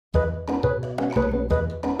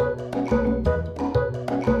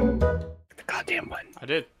I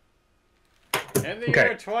did. In the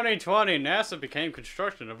year 2020, NASA began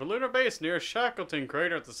construction of a lunar base near Shakitto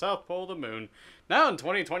crater at the south pole of the moon. Now in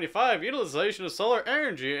 2025, utilization of solar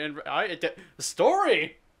energy and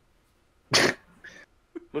story. Okay,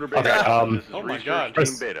 oh my god.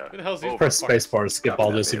 Press spacebar to skip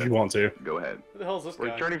all this if you want to. Go ahead. Who the hell is this guy?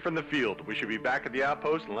 We're returning from the field. We should be back at the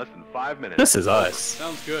outpost in less than 5 minutes. This is us.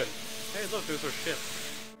 Sounds good. Hey, look, there's our ship.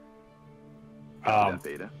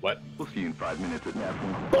 Beta. What? We'll see you in 5 minutes at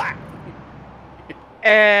National. Black.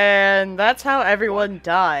 And that's how everyone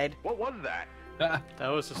died. What was that? That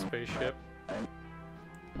was a spaceship.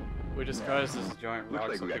 We disguised as a giant rock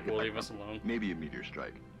Looks so like we people got leave us alone. Maybe a meteor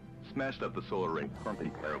strike. Smashed up the solar ring. Something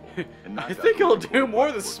terrible. And I think it'll do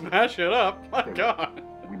more than smash it up. My god.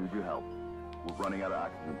 We need your help. We're running out of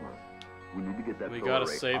oxygen. We need to get that We solar gotta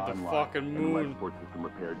array save the online fucking and the moon. life support system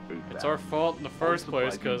repaired ASAP. It's our fault in the first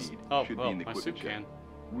place, supplies because... you need Oh, should be well, in the my equipment soup shed. can.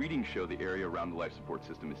 Readings show the area around the life support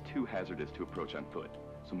system is too hazardous to approach on foot,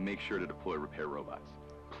 so make sure to deploy repair robots.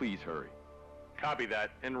 Please hurry. Copy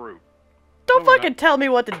that. En route. Don't fucking tell me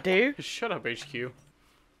what to do. Shut up, HQ.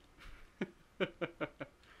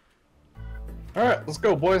 Alright, let's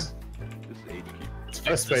go, boys. This is HQ.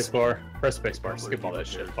 Press spacebar. Press spacebar. Skip all that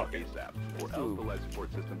shit. Fuck it. ASAP, or else the life support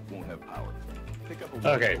system won't have power. Pick up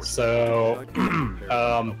a Okay, so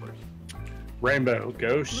Rainbow,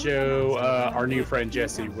 go show our new friend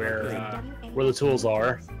Jesse where the tools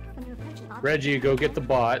are. Reggie, go get the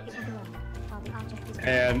bot,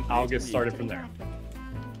 and I'll get started from there.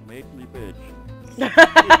 Make me bitch.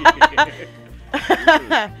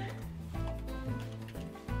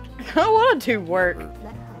 I want to do work.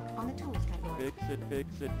 Fix it,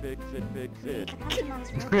 fix it, fix it, fix it.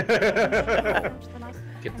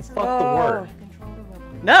 Get the fuck to work.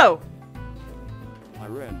 No! My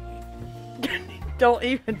wrench. Don't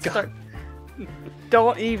even start.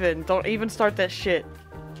 Don't even start that shit.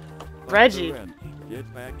 Reggie. Wrench.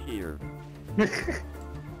 Get back here.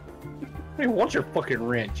 Hey, what's your fucking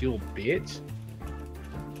wrench, you little bitch?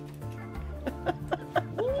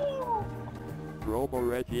 Robo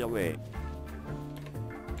Reggie away.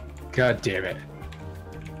 God damn it.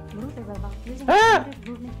 Move the robot using Ah! the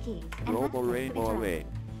movement keys. And Robo left click to Rainbow return. away.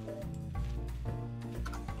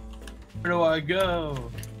 Where do I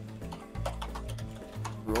go?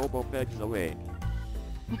 Robo Pegs away.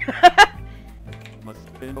 Must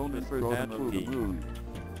spin on this for that movie.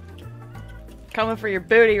 Coming for your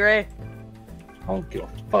booty, Ray. I don't give a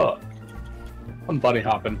fuck. I'm bunny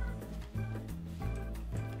hopping.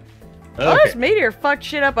 Oh, this meteor fucked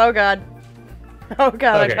shit up. Oh god. Oh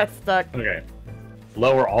god, Okay. I got stuck. Okay.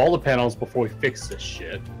 Lower all the panels before we fix this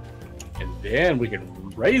shit. And then we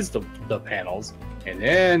can raise the panels. And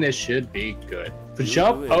then it should be good.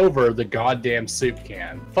 Jump over the goddamn soup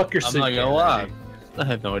can. Fuck your I'm soup not can. gonna lie. Reggie. I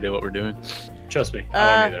have no idea what we're doing. Trust me,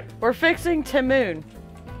 I don't either. We're fixing Timoon.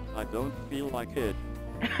 I don't feel like it.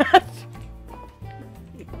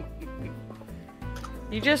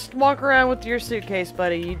 You just walk around with your suitcase,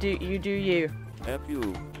 buddy. You do you. F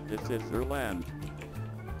you. This is your land.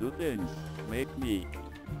 Do things. Make me.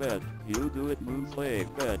 Bet. You do it, moon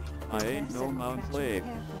slave. Bet. I ain't no mountain slave.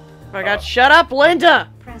 Oh my god, shut up, Linda!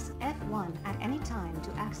 Press F1 at any time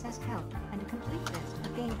to access help and a complete list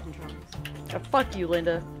of game controls. Oh, fuck you,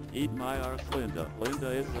 Linda. Eat my arse, Linda.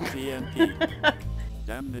 Linda is the TNT.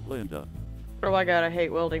 Damn it, Linda. Oh my god, I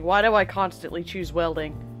hate welding. Why do I constantly choose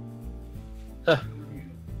welding?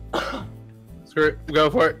 Screw it. Go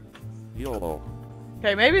for it. YOLO.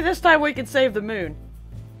 Okay, maybe this time we can save the moon.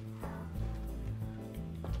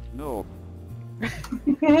 No.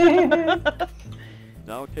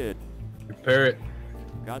 Doubt it. Repair it.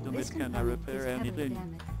 Goddamn This it, can I component repair is heavily anything?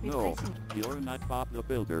 damaged. No. Replacing You're not Bob the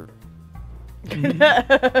Builder.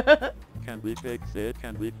 Can we fix it?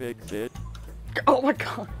 Can we fix it? Oh my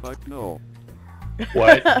god. Fuck no.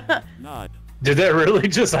 What? Not. Did that really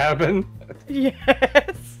just happen?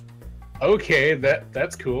 Yes. Okay,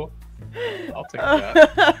 that's cool. I'll take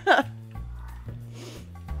that.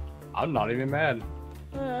 I'm not even mad.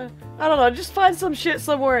 I don't know, just find some shit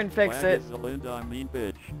somewhere and fix Why it. is the Linda I mean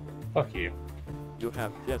bitch? Fuck you. You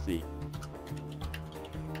have Jesse.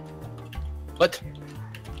 What?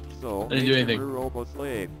 So, I didn't do make him anything. a robo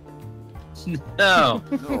slave. No.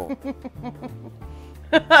 No.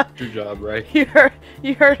 Your job, right? You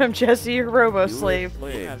heard him, Jesse, you're robo slave. You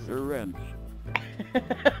a slave. Has a wrench.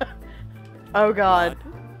 Oh god.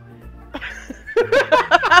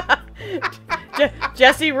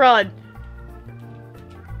 Jesse, run.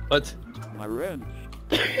 What? My wrench.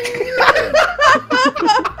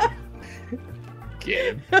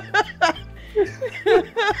 Get him.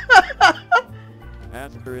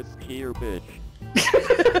 Ask her it's here, bitch.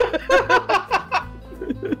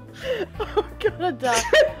 gonna die.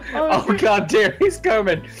 Oh god damn, he's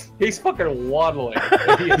coming. He's fucking waddling.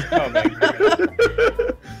 He's coming.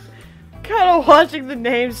 Kind of watching the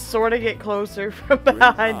names sort of get closer from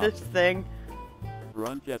behind this thing.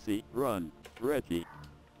 Run, Jesse, run. Reggie.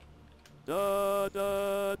 Da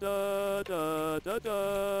da da da da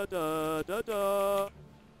da da da da.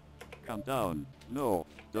 Calm down. No,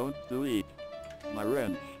 don't delete. My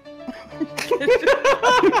wrench.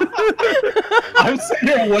 I'm sitting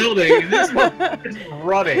here welding and this motherfucker's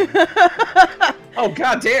running. Oh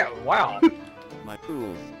god damn, wow. My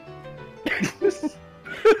tools.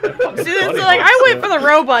 See, it's like, I went for the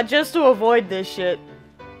robot just to avoid this shit.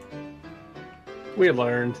 We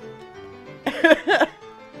learned. Da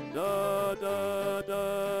da da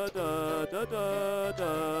da da da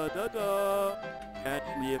da da da. Catch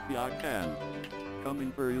me if ya can.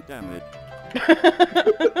 Coming for you, damn it.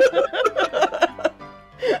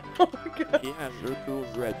 Oh my god. He has her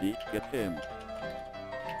tools ready. Get him.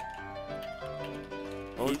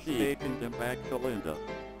 He's taking them back to Linda.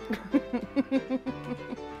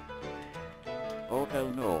 Oh hell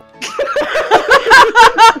no.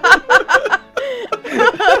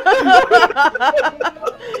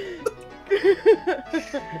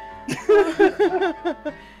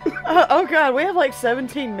 Oh god, we have like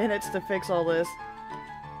 17 minutes to fix all this.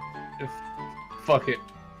 Fuck it.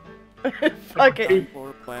 Fuck it.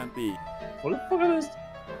 For plan B. What the fuck are those?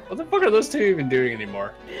 What the fuck are those two even doing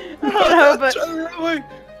anymore? I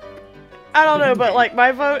don't know, but like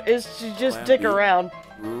my vote is to just stick around.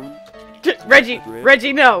 Room.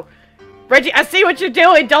 Reggie, no. Reggie, I see what you're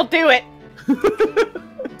doing. Don't do it.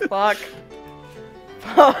 Fuck.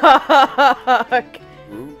 Fuck.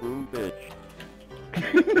 Room, bitch.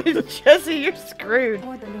 Jesse, you're screwed.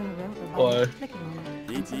 Or the lunar rover by Why? clicking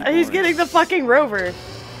on it. He's getting the fucking rover.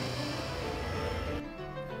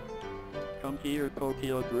 Come here,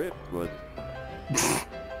 Tokyo Driftwood.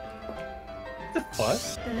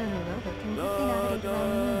 What? The lunar rover can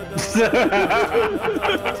quickly navigate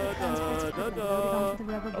around the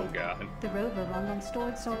moon. Oh god. The rover runs on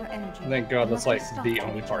stored solar energy. Thank god, that's Must be like stopped the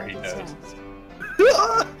every only part he time it knows. stands.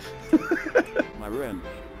 My wrench.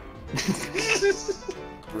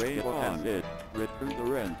 Ray on it. Return the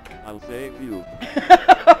wrench. I'll save you.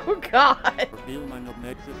 Oh god. Reveal my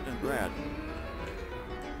non-existent rat.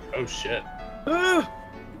 Oh shit. Oh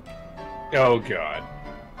god.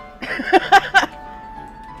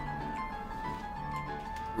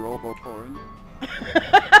 Roboporn.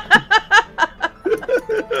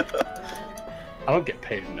 I don't get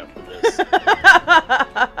paid enough for this.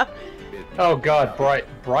 Oh god,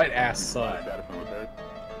 bright ass sun.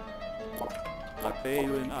 I pay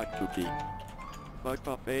you in Aksuki. Fuck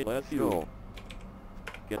up, pay let's go.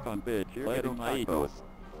 Get on bitch, you're getting my egos.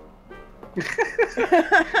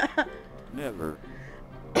 Never.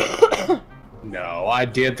 No, I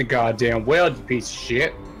did the goddamn weld, you piece of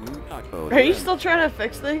shit. Are you still trying to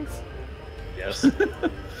fix things? Yes.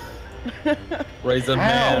 Raise a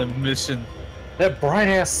How? man mission. That bright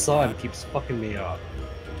ass sun keeps fucking me up.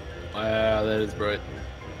 Wow, that is bright.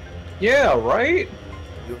 Yeah, right?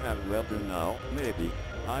 You have welder now? Maybe.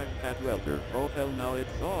 I've had welder. Oh hell now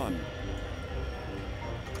it's on.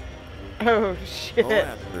 Oh shit. Oh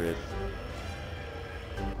asterisk.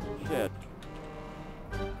 Shit.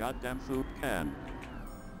 Goddamn soup can.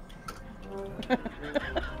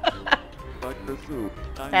 Fuck the soup.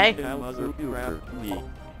 Time Hey. to tell other you after me.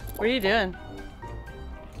 What are you doing?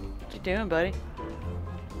 What you doing, buddy?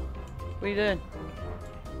 What are you doing?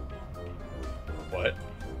 What?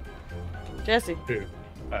 Jesse. Who?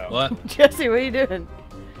 Oh. What? Jesse, what are you doing?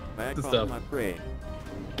 Back Good on stuff. my prey.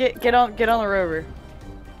 Get on the rover.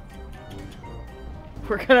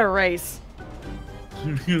 We're gonna race.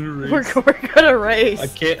 We're gonna race. I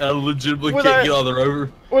can't. I legitimately With can't our- get on the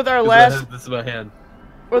rover. With our 'cause I last have this in my hand.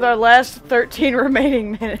 with our last 13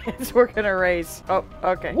 remaining minutes, we're gonna race. Oh,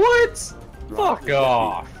 okay. What? Drop Fuck the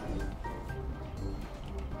off.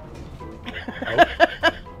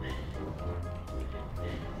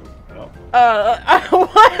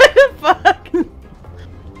 What the fuck?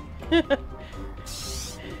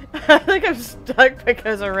 I think I'm stuck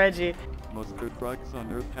because of Reggie. Most good trucks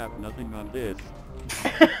on Earth have nothing on this.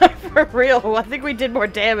 For real, I think we did more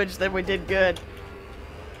damage than we did good.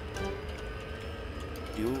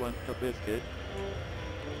 You want a biscuit?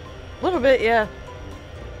 A little bit, yeah.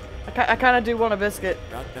 I kind of do want a biscuit.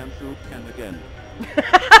 Goddamn soup can again.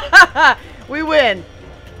 We win.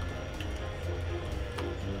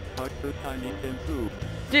 Fuck the tiny tin soup.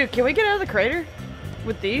 Dude, can we get out of the crater?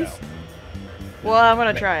 With these? No. Well, I'm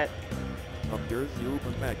gonna try it. Up yours, you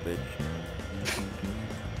and back, bitch.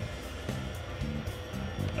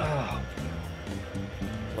 Oh,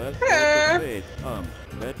 let's go to space.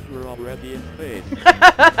 Bet we're already in space.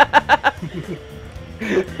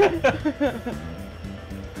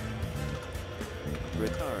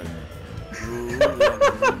 Return.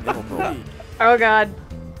 Oh god.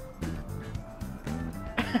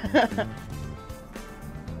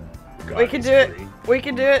 We can do it. We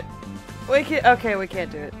can do it. We can. Okay, we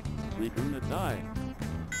can't do it. We're gonna die.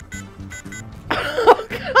 Oh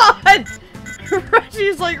god!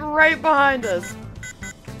 Reggie's like right behind us.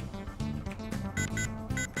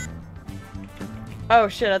 Oh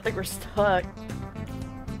shit, I think we're stuck.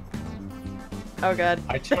 Oh god.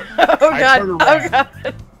 I turn Oh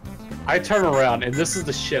god. I turn around and this is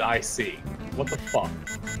the shit I see. What the fuck?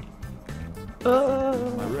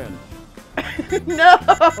 My wrench. No!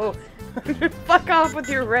 Fuck off with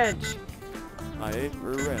your wrench. I ate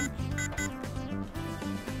her wrench.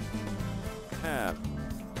 Have.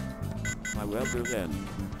 My welder's end.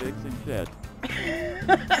 Fixing shit.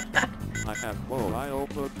 I have both. I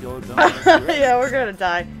also killed them. Yeah, we're gonna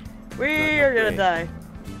die. We are gonna die.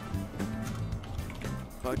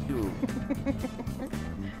 Fuck you.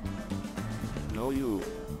 No you.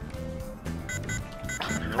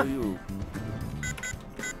 No you.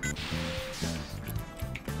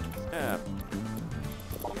 Stab.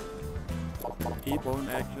 Keep on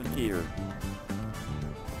action here.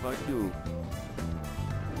 Fuck you.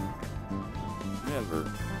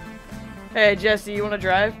 Never. Hey Jesse, you wanna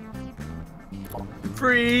drive?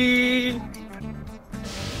 Free.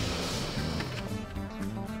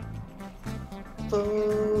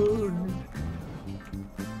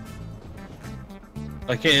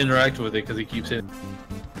 I can't interact with it because he keeps hitting.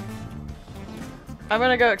 I'm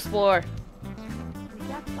gonna go explore.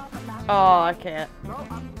 Oh, I can't.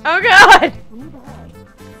 Oh god!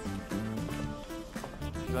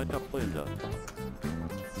 Shut up, Linda.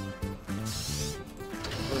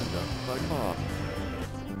 Linda, fuck off.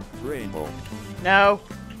 Rainbow. No.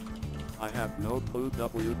 I have no clue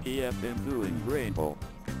WTF am doing, Rainbow.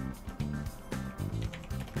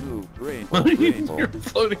 Move, Rainbow, Rainbow. You're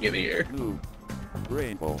floating in the air. Move,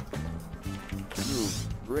 Rainbow. Move,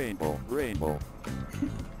 Rainbow, Rainbow.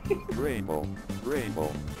 Rainbow,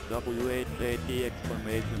 Rainbow. WHAT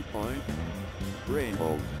exclamation point.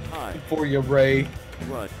 Rainbow, hi. For you, Ray.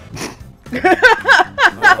 What?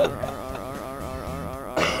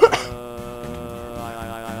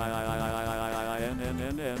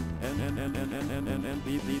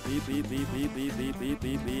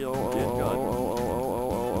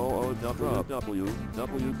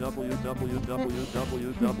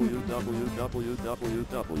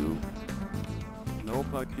 No,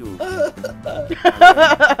 fuck you.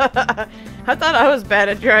 I thought I was bad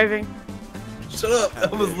at driving. Shut up! I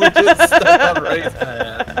was legit stuck on Ray's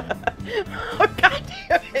head. Oh god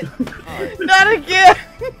damn it! Not again!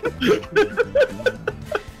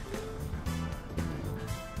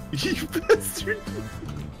 You bastard!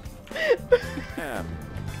 Yeah.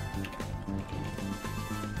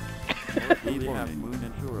 We have moon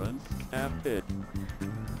insurance. Have it.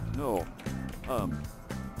 No.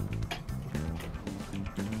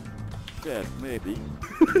 Shit, maybe.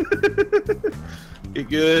 Get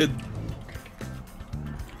good.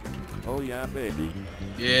 Oh yeah, baby.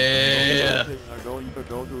 Yeah. Those are going to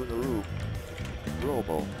go through the roof.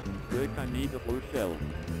 Robo, quick, I need a blue shell.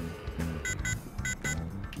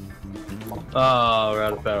 Oh, we're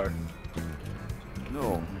out of power.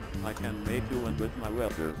 No, I can make you one with my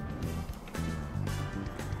welder.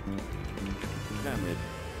 Damn it.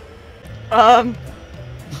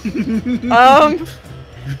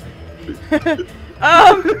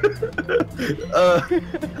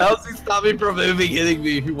 How's he stopping from moving, hitting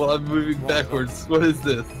me while I'm moving backwards? What is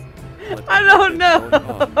this? I don't know.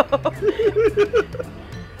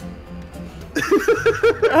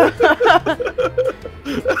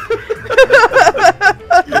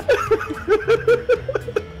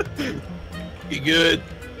 You good?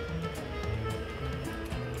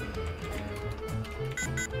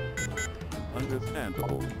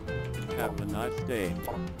 Understandable. Have a nice day.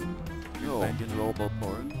 No, back in robo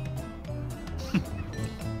porn.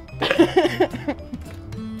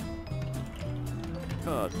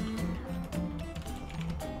 Cut.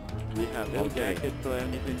 We have no jacket for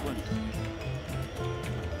anything once.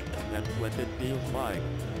 That's what it feels like.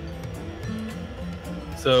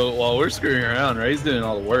 So while we're screwing around, Ray's doing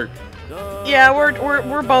all the work. Yeah,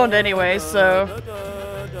 we're boned anyway, so.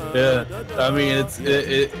 Yeah, I mean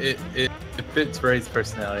it fits Ray's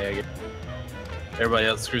personality, I guess. Everybody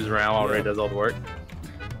else screws around while Ray does all the work.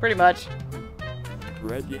 Pretty much.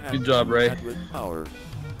 Good job, Ray.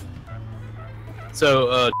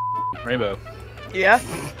 So, Rainbow. Yeah.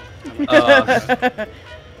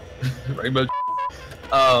 Rainbow.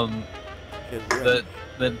 The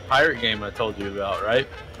pirate game I told you about, right?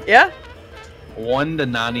 Yeah? 1 to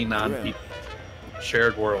 99 people.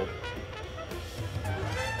 Shared world.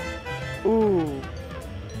 Ooh.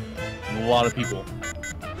 A lot of people.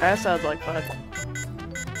 That sounds like fun.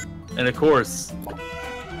 And of course,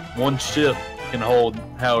 one ship can hold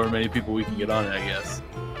however many people we can get on it, I guess.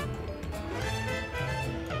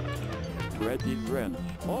 Ready, friend.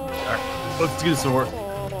 Alright, let's do some work. You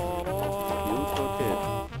took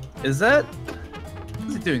it. Is that...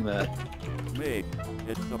 Is he doing that? Mate,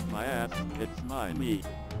 it's up my ass. It's mine. Me.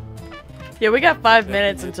 Yeah, we got 5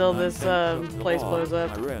 minutes until this place blows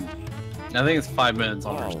up. My wrench. I think it's 5 minutes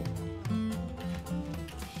on ours.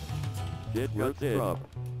 Did your job.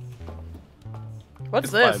 What's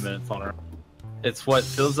It's this? 5 minutes on our... It's what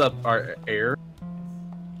fills up our air.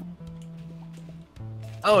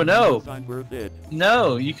 Oh no! We're dead.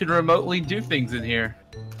 No, you can remotely do things in here.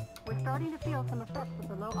 We're starting to feel some effects of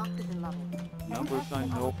the low oxygen levels. Number sign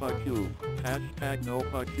no fuck you. Hashtag no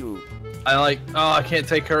fuck you. I can't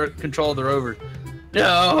take control of the rover.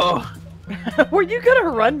 No! Were you gonna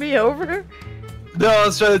run me over? No, I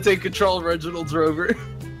was trying to take control of Reginald's rover.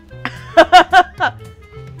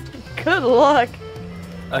 Good luck.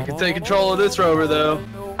 I can take control of this rover though.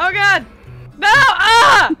 Oh god! No!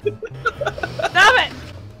 Ah! Stop it!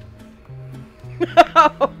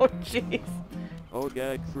 Oh jeez. Oh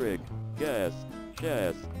gag frig. Gas.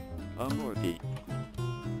 Chess. Amorty.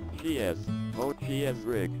 GS. Oh GS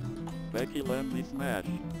rig. Becky let me smash.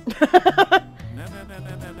 Na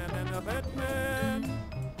Batman.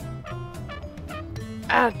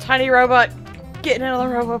 Ah, tiny robot. Getting out of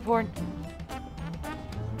the robot porn.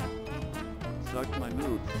 Suck my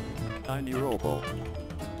moods. Tiny robo.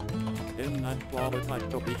 I'm not qualified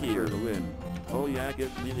to be here to win. Oh yeah,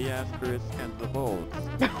 give me the asterisk and the bolts.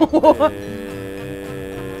 What?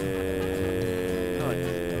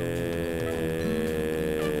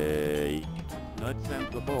 Nuts and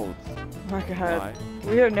the bolts. Oh my god. Why?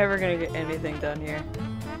 We are never gonna get anything done here.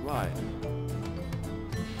 Why?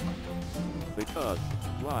 Because.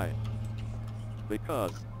 Why?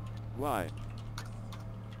 Because. Why?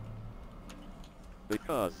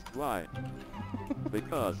 Because. Why?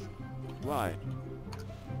 Because. Why?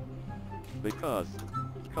 Because.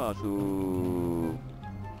 Kazu.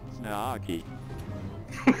 Snaaki.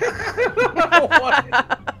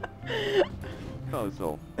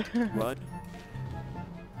 Kozo. What?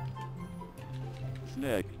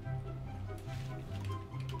 Snake.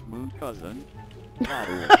 Moon cousin.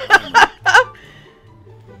 Bottle.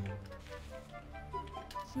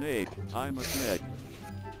 Snake. I'm a snake.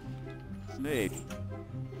 Snake.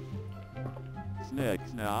 Snake.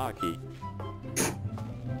 Snaaki.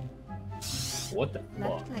 What the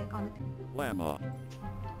Left fuck? click on Llama.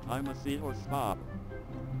 I'm a seahorse pop.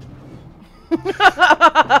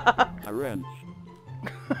 A wrench.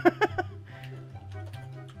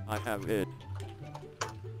 I have it.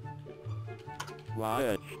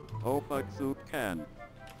 Why? Oh fuck soup can.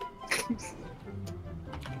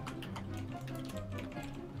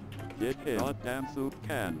 Get him. Goddamn soup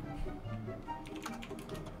can.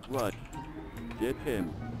 What? Get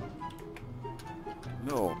him.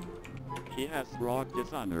 No. He has raw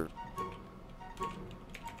dishonor.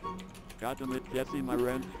 Goddamn it, Jesse, my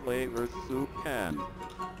wrench flavors soup can.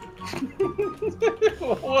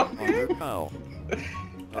 Honor cow.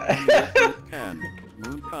 Upon your soup can.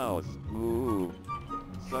 Moon cows. Moo.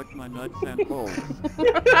 Suck my nuts and bolts.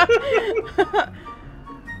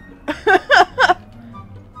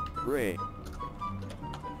 Ray.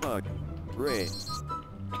 Fuck. Ray.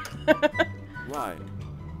 Why?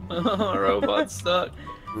 Robot stuck.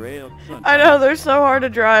 Ray of sunshine. I know, they're so hard to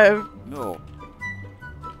drive. No.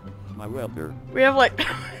 My welder. We have like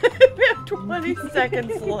we have 20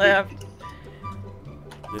 seconds left.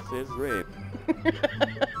 This is rape.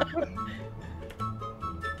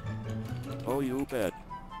 Oh, you bet.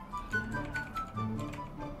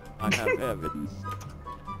 I have evidence.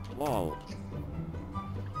 Lol.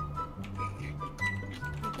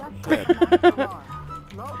 Shit.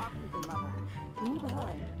 low oxygen level. Move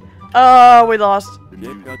away. Oh, we lost. The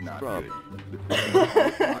Dick news got is not scrubbed. good.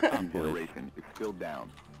 The system generation is still down.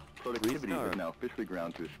 Productivity Restart. is now officially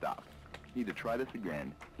ground to a stop. Need to try this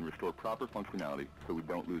again and restore proper functionality so we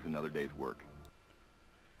don't lose another day's work.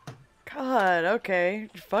 God, okay.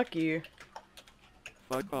 Fuck you.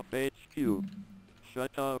 Fuck off HQ.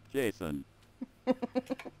 Shut up, Jason.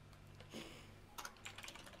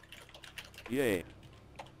 Yay.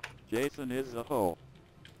 Jason is a hoe.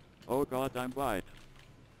 Oh god, I'm white.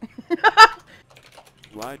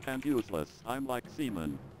 White and useless. I'm like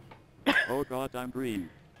semen. Oh god, I'm green.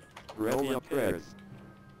 Ready up prayers.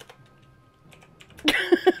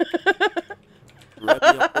 Ready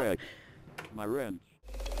up, Greg. My wrench.